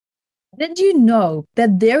Did you know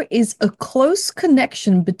that there is a close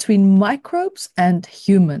connection between microbes and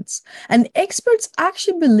humans? And experts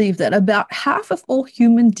actually believe that about half of all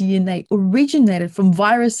human DNA originated from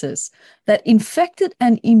viruses that infected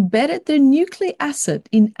and embedded their nucleic acid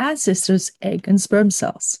in ancestors' egg and sperm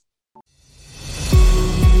cells.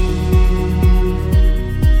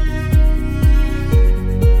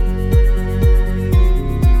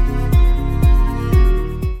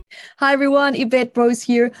 Hi everyone, Yvette Rose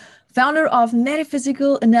here, founder of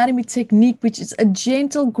Metaphysical Anatomy Technique, which is a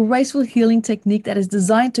gentle, graceful healing technique that is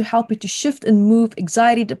designed to help you to shift and move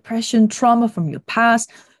anxiety, depression, trauma from your past,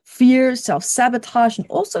 fear, self-sabotage, and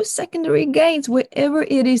also secondary gains, wherever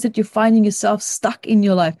it is that you're finding yourself stuck in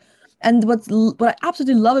your life. And what I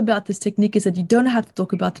absolutely love about this technique is that you don't have to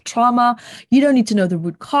talk about the trauma. You don't need to know the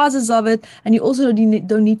root causes of it. And you also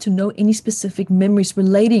don't need to know any specific memories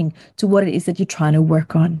relating to what it is that you're trying to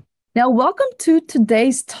work on. Now, welcome to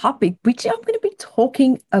today's topic, which I'm going to be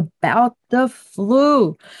talking about the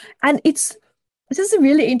flu. And this is a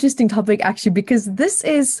really interesting topic, actually, because this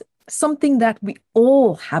is something that we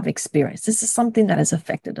all have experienced. This is something that has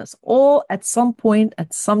affected us all at some point,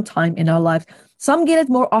 at some time in our life. Some get it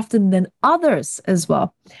more often than others as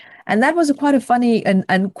well. And that was quite a funny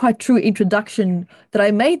and quite true introduction that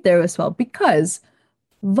I made there as well, because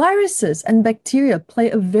viruses and bacteria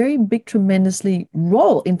play a very big, tremendously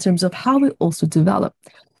role in terms of how we also develop.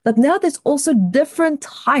 But now there's also different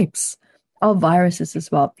types of viruses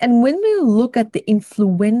as well. And when we look at the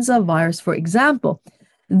influenza virus, for example,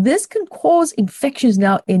 this can cause infections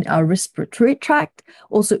now in our respiratory tract,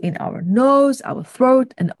 also in our nose, our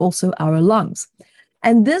throat, and also our lungs.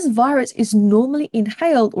 And this virus is normally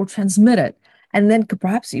inhaled or transmitted, and then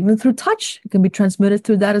perhaps even through touch, it can be transmitted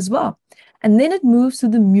through that as well. And then it moves to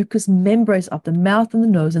the mucous membranes of the mouth and the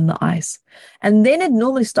nose and the eyes. And then it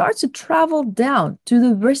normally starts to travel down to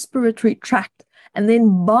the respiratory tract and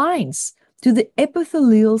then binds to the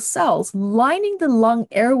epithelial cells lining the lung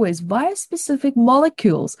airways via specific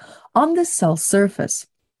molecules on the cell surface.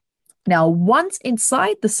 Now, once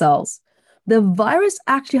inside the cells, the virus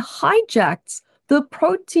actually hijacks the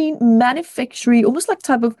protein manufacturing, almost like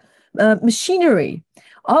type of machinery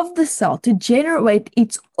of the cell to generate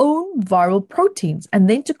its own viral proteins and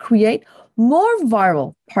then to create more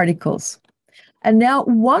viral particles. And now,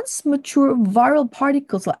 once mature viral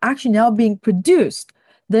particles are actually now being produced,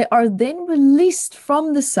 they are then released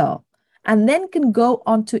from the cell and then can go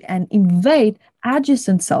on to and invade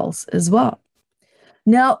adjacent cells as well.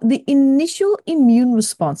 Now, the initial immune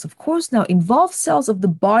response, of course, now involves cells of the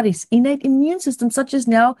body's innate immune system, such as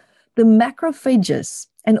now the macrophages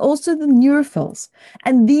and also the neutrophils.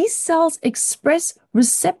 And these cells express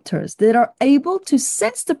receptors that are able to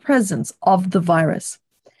sense the presence of the virus.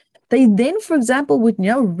 They then, for example, would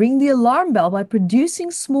now ring the alarm bell by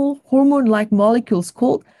producing small hormone-like molecules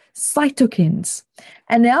called cytokines,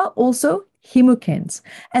 and now also chemokines.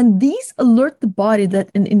 And these alert the body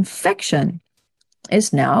that an infection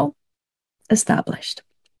is now established.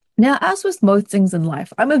 Now, as with most things in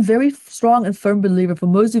life, I'm a very strong and firm believer. For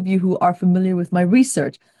most of you who are familiar with my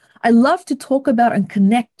research, I love to talk about and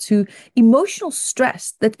connect to emotional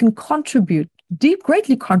stress that can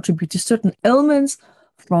greatly contribute to certain ailments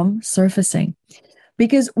from surfacing.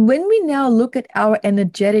 Because when we now look at our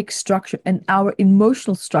energetic structure and our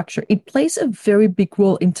emotional structure, it plays a very big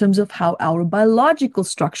role in terms of how our biological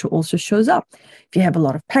structure also shows up. If you have a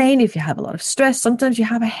lot of pain, if you have a lot of stress, sometimes you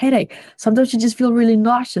have a headache, sometimes you just feel really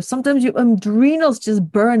nauseous, sometimes your adrenals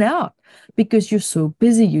just burn out because you're so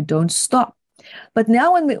busy, you don't stop. But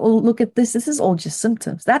now when we all look at this is all just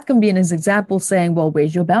symptoms. That can be an example saying, well,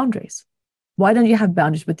 where's your boundaries? Why don't you have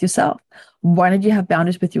boundaries with yourself? Why don't you have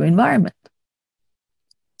boundaries with your environment?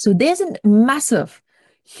 So there's a massive,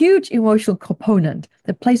 huge emotional component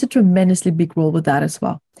that plays a tremendously big role with that as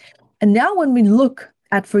well. And now when we look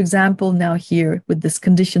at, for example, now here with this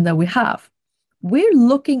condition that we have, we're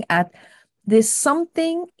looking at there's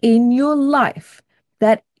something in your life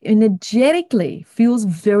that energetically feels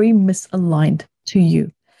very misaligned to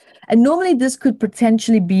you. And normally this could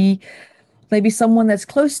potentially be maybe someone that's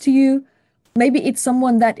close to you. Maybe it's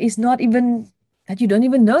someone that is not even that you don't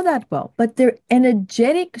even know that well, but their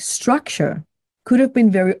energetic structure could have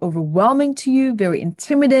been very overwhelming to you, very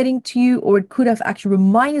intimidating to you, or it could have actually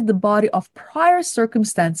reminded the body of prior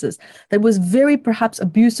circumstances that was very perhaps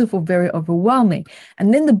abusive or very overwhelming.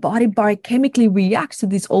 And then the body biochemically reacts to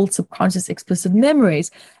these old subconscious explicit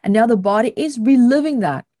memories. And now the body is reliving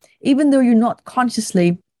that, even though you're not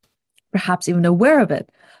consciously perhaps even aware of it.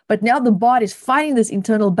 But now the body is fighting this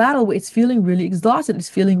internal battle where it's feeling really exhausted, it's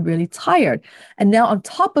feeling really tired. And now on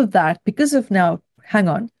top of that, because of now, hang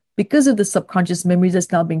on, because of the subconscious memories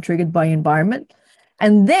that's now being triggered by environment.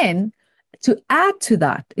 And then to add to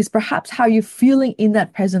that is perhaps how you're feeling in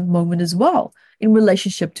that present moment as well, in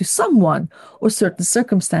relationship to someone or certain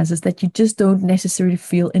circumstances that you just don't necessarily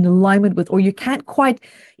feel in alignment with, or you can't quite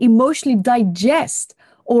emotionally digest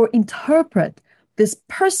or interpret this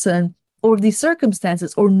person or these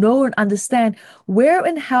circumstances, or know and understand where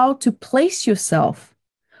and how to place yourself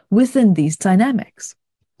within these dynamics.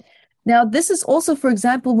 Now, this is also, for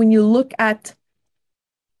example, when you look at,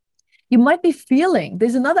 you might be feeling,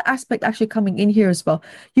 there's another aspect actually coming in here as well.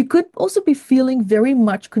 You could also be feeling very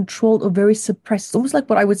much controlled or very suppressed. It's almost like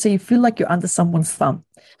what I would say, you feel like you're under someone's thumb.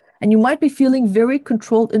 And you might be feeling very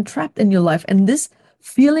controlled and trapped in your life. And this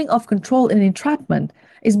feeling of control and entrapment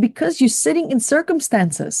is because you're sitting in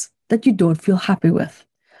circumstances that you don't feel happy with,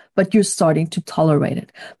 but you're starting to tolerate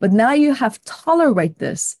it. But now you have tolerated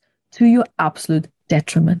this to your absolute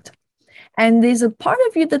detriment. And there's a part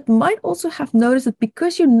of you that might also have noticed that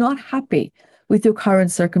because you're not happy with your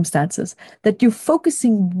current circumstances, that you're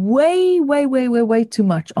focusing way too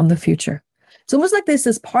much on the future. It's almost like there's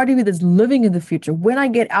this part of you that's living in the future. When I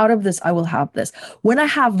get out of this, I will have this. When I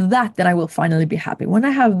have that, then I will finally be happy. When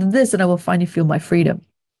I have this, then I will finally feel my freedom.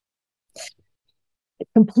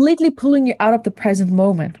 Completely pulling you out of the present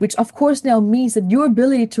moment, which of course now means that your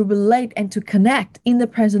ability to relate and to connect in the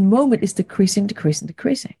present moment is decreasing.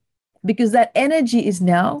 Because that energy is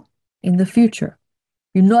now in the future.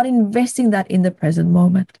 You're not investing that in the present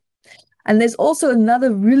moment. And there's also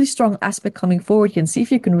another really strong aspect coming forward here, and see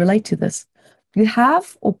if you can relate to this. You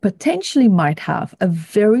have, or potentially might have, a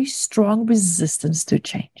very strong resistance to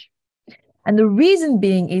change. And the reason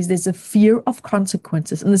being is there's a fear of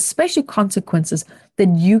consequences, and especially consequences that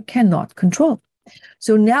you cannot control.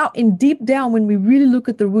 So now in deep down, when we really look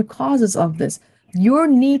at the root causes of this, your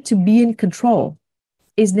need to be in control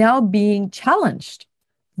is now being challenged,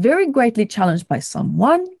 very greatly challenged by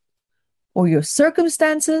someone or your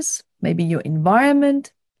circumstances, maybe your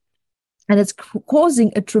environment, and it's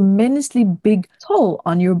causing a tremendously big toll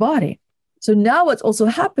on your body. So now what's also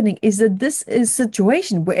happening is that this is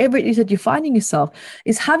situation, wherever it is that you're finding yourself,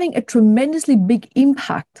 is having a tremendously big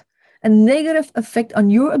impact, a negative effect on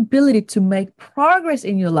your ability to make progress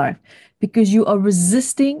in your life, because you are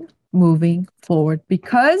resisting moving forward,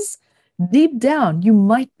 because deep down, you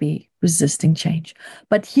might be resisting change.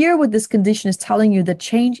 But here, what this condition is telling you, that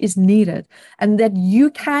change is needed and that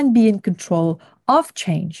you can be in control of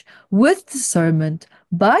change with discernment,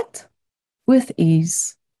 but with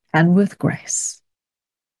ease and with grace.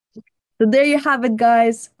 So there you have it,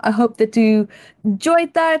 guys. I hope that you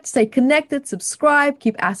enjoyed that. Stay connected, subscribe,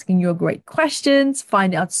 keep asking your great questions.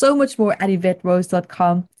 Find out so much more at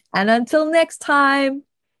YvetteRose.com. And until next time,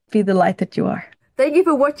 be the light that you are. Thank you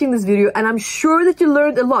for watching this video, and I'm sure that you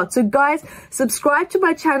learned a lot. So guys, subscribe to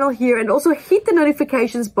my channel here and also hit the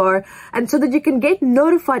notifications bar, and so that you can get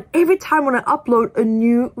notified every time when I upload a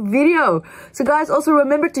new video. So guys, also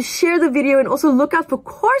remember to share the video and also look out for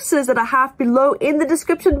courses that I have below in the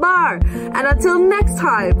description bar. And until next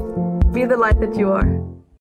time, be the light that you are.